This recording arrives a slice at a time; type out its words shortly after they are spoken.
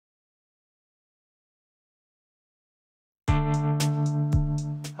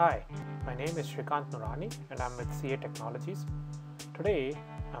Hi, my name is Shrikant Nurani and I'm with CA Technologies. Today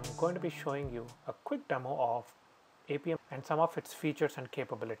I'm going to be showing you a quick demo of APM and some of its features and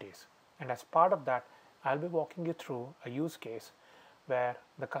capabilities. And as part of that, I'll be walking you through a use case where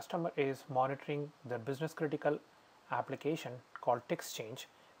the customer is monitoring the business critical application called TixChange,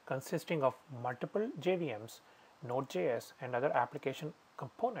 consisting of multiple JVMs, Node.js and other application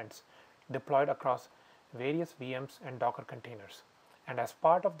components deployed across various VMs and Docker containers. And as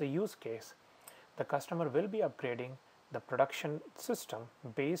part of the use case, the customer will be upgrading the production system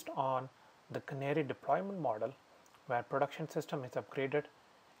based on the canary deployment model, where production system is upgraded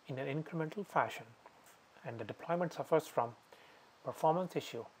in an incremental fashion and the deployment suffers from performance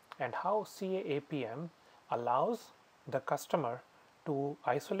issue, and how CA APM allows the customer to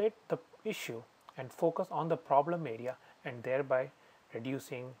isolate the issue and focus on the problem area and thereby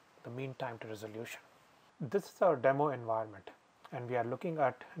reducing the mean time to resolution. This is our demo environment and we are looking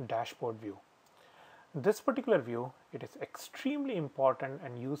at dashboard view. This particular view, it is extremely important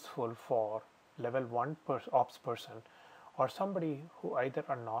and useful for level 1 ops person or somebody who either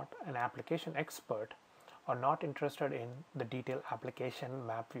are not an application expert or not interested in the detailed application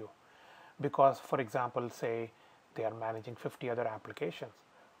map view, because for example, say they are managing 50 other applications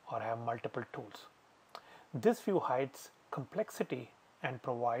or have multiple tools. This view hides complexity and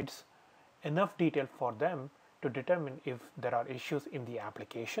provides enough detail for them to determine if there are issues in the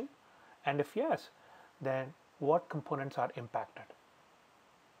application, and if yes, then what components are impacted.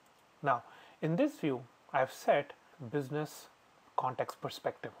 Now in this view I've set business context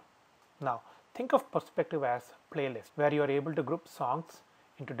perspective. Now think of perspective as playlist, where you are able to group songs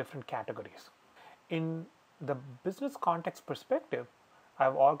into different categories. In the business context perspective,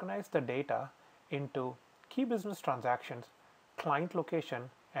 I've organized the data into key business transactions, client location,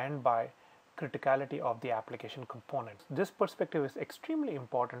 and by criticality of the application components. This perspective is extremely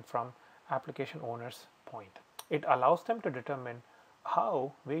important from application owners' point. It allows them to determine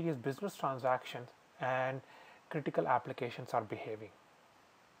how various business transactions and critical applications are behaving.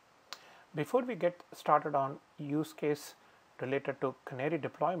 Before we get started on use case related to canary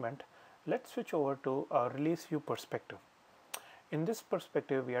deployment, let's switch over to a release view perspective. In this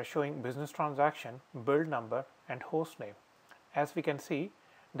perspective, we are showing business transaction, build number, and host name. As we can see,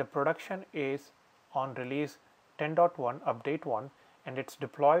 the production is on release 10.1 update 1 and it's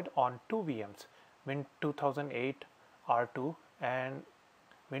deployed on two VMs, Win 2008 R2 and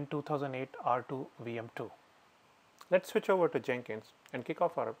Win 2008 R2 VM2. Let's switch over to Jenkins and kick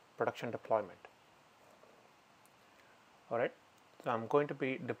off our production deployment. Alright, so I'm going to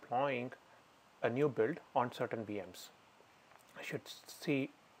be deploying a new build on certain VMs. I should see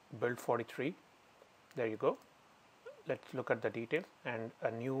build 43. There you go. Let's look at the details, and a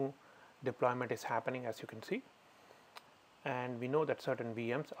new deployment is happening, as you can see, and we know that certain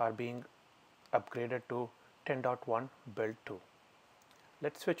VMs are being upgraded to 10.1 build 2.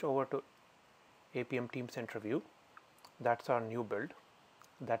 Let's switch over to APM Team Center view. That's our new build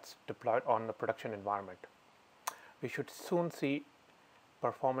that's deployed on the production environment. We should soon see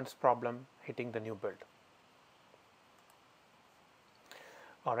performance problem hitting the new build.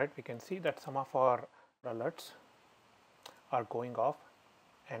 Alright, we can see that some of our alerts are going off,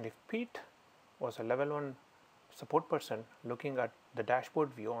 and if Pete was a level 1 support person looking at the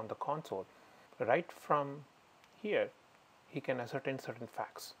dashboard view on the console, right from here he can ascertain certain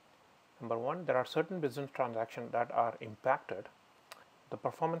facts. Number one, there are certain business transactions that are impacted. The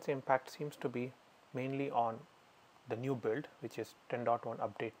performance impact seems to be mainly on the new build, which is 10.1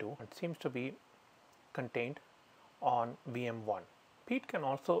 update 2, and seems to be contained on VM1. Pete can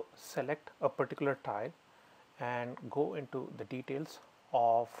also select a particular tile and go into the details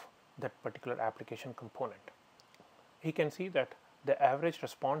of that particular application component. He can see that the average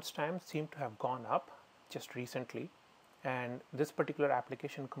response time seems to have gone up just recently, and this particular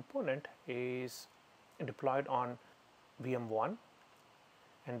application component is deployed on VM1,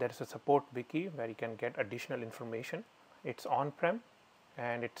 and there is a support wiki where you can get additional information. It's on-prem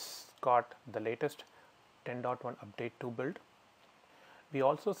and it's got the latest 10.1 update 2 build. We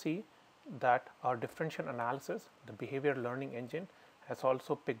also see that our differential analysis, the behavior learning engine, has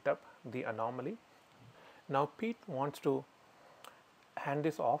also picked up the anomaly. Now Pete wants to hand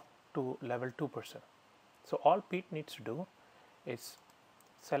this off to level 2 person. So all Pete needs to do is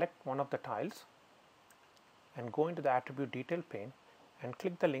select one of the tiles and go into the attribute detail pane and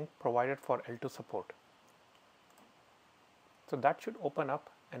click the link provided for L2 support. So that should open up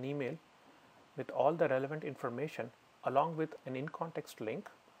an email with all the relevant information along with an in-context link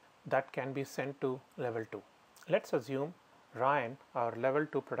that can be sent to level 2. Let's assume Ryan, our level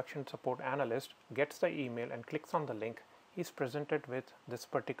 2 production support analyst, gets the email and clicks on the link. he is presented with this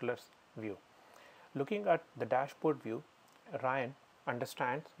particular view. Looking at the dashboard view, Ryan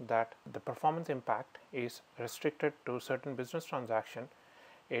understands that the performance impact is restricted to certain business transaction.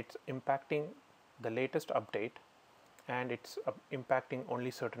 It's impacting the latest update and it's impacting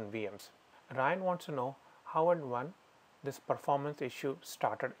only certain VMs. Ryan wants to know how and when this performance issue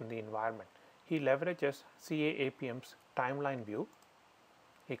started in the environment. He leverages CA APM's timeline view.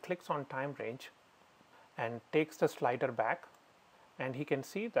 He clicks on time range and takes the slider back, and he can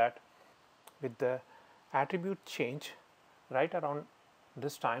see that with the attribute change right around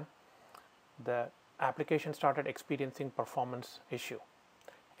this time, the application started experiencing performance issue.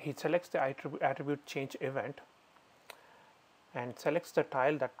 He selects the attribute change event and selects the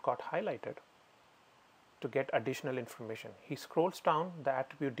tile that got highlighted to get additional information. He scrolls down the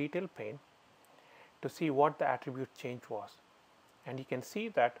attribute detail pane to see what the attribute change was, and you can see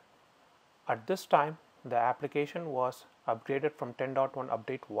that at this time the application was upgraded from 10.1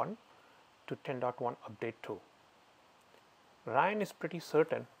 update 1 to 10.1 update 2. Ryan is pretty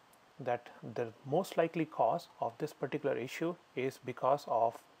certain that the most likely cause of this particular issue is because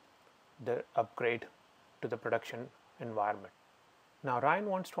of the upgrade to the production environment. Now Ryan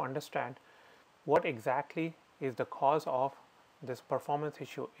wants to understand what exactly is the cause of this performance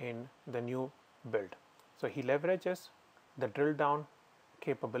issue in the new build. So he leverages the drill down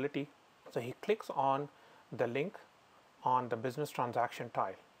capability. So he clicks on the link on the business transaction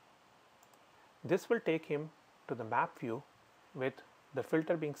tile. This will take him to the map view with the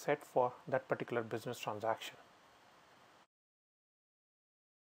filter being set for that particular business transaction.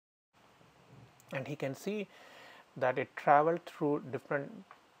 And he can see that it traveled through different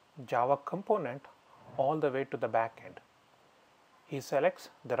Java component all the way to the back end. He selects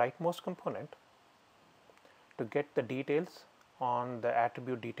the rightmost component to get the details on the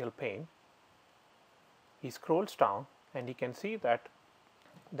attribute detail pane. He scrolls down and he can see that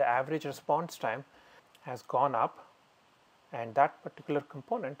the average response time has gone up, and that particular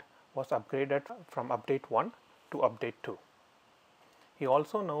component was upgraded from update 1 to update 2. He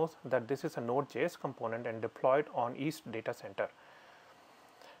also knows that this is a Node.js component and deployed on East Data Center.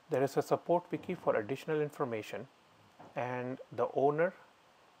 There is a support wiki for additional information, and the owner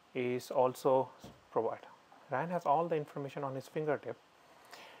is also provided. Ryan has all the information on his fingertip.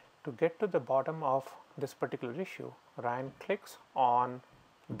 To get to the bottom of this particular issue, Ryan clicks on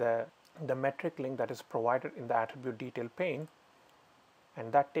the metric link that is provided in the attribute detail pane,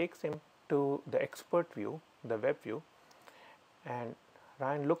 and that takes him to the expert view, the web view, and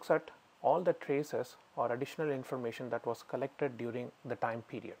Ryan looks at all the traces or additional information that was collected during the time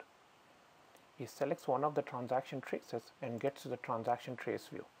period. He selects one of the transaction traces and gets to the transaction trace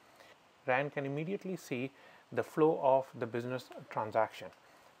view. Ryan can immediately see the flow of the business transaction.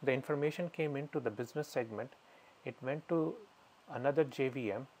 The information came into the business segment, it went to another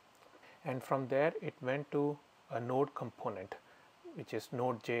JVM, and from there it went to a node component, which is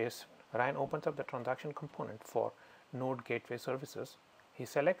Node.js. Ryan opens up the transaction component for Node Gateway Services. He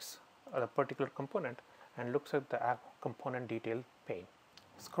selects a particular component and looks at the app component detail pane.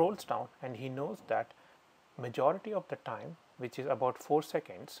 Scrolls down and he knows that majority of the time, which is about 4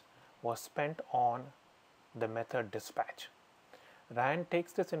 seconds, was spent on the method dispatch. Ryan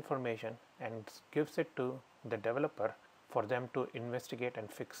takes this information and gives it to the developer for them to investigate and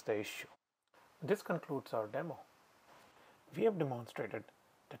fix the issue. This concludes our demo. We have demonstrated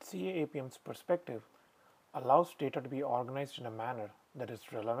that CA APM's perspective allows data to be organized in a manner that is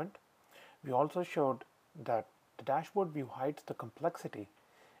relevant. We also showed that the dashboard view hides the complexity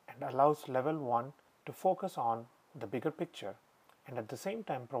and allows level 1 to focus on the bigger picture, and at the same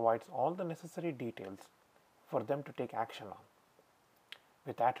time provides all the necessary details for them to take action on.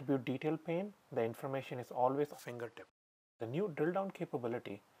 With attribute detail pane, the information is always a fingertip. The new drill down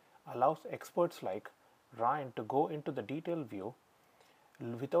capability allows experts like Ryan to go into the detail view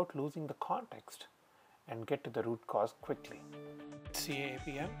without losing the context and get to the root cause quickly. With CA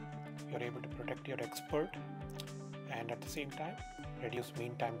APM, you're able to protect your expert and at the same time reduce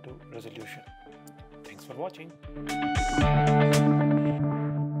mean time to resolution. Thanks for watching.